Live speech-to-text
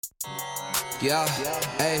Yeah,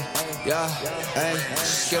 hey, yeah, hey,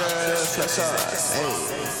 get her, flex up, hey,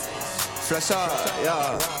 flex up,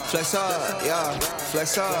 yeah, flex up, yeah,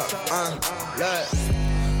 flex up, look.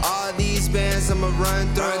 All these bands I'ma run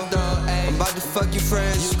through, I'm about to fuck your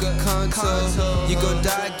friends, you could come to. You gon'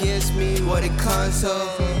 die against me, what it comes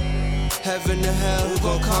to. Heaven to hell, who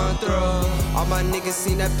gon' come through? All my niggas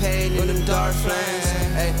seen that pain in them dark flames.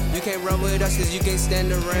 Hey, you can't run with us cause you can't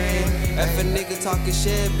stand the rain. If a nigga talking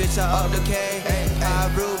shit, bitch, I up the K.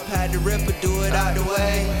 I root, pad the ripper, do it out the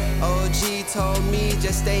way. OG told me,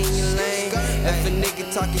 just stay in your lane. If a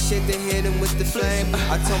nigga talking shit, then hit him with the flame.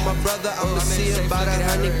 I told my brother I'ma see about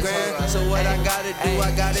 100 grams. So what I gotta do,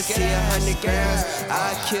 I gotta see 100 grams.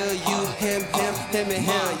 I kill you, him, and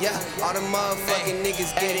him. Yeah, all the motherfucking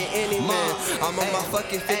niggas get it any man. I'm on my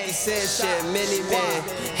fucking 50 cent shit, many men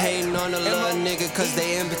hating on a little nigga cause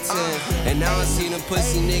they impotent. And now I see them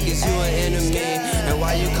pussy niggas, you an enemy. And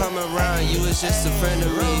while you come around, you was just a friend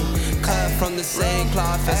of me. Cut from the same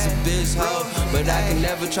cloth as a bitch hoe, but I can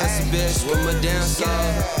never trust a bitch with my damn soul.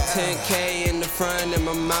 10K in the front and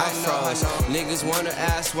my mouth froze. Niggas wanna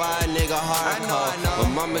ask why a nigga hardcore. But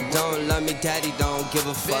mama don't love me, daddy don't give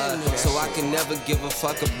a fuck. So I can never give a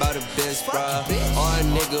fuck about a bitch, bruh. Or a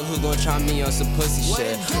nigga who gon' try me on some pussy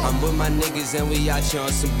shit. I'm with my niggas and we out here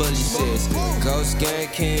on some bully shit. Ghost gang,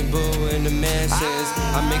 King Boo in the mansions.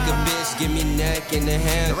 I make a bitch give me neck in the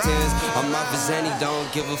Hamptons. I'm off as any,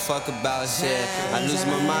 don't give a fuck about shit. I lose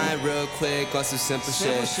my mind real quick on some simple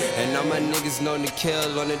shit. And all my niggas known to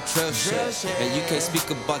kill on the drill shit. And you can't speak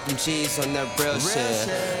about them G's on that real shit.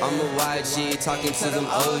 I'm a YG talking to them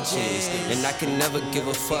OGs. And I can never give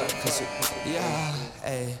a fuck cause yeah,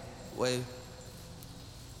 hey, wait.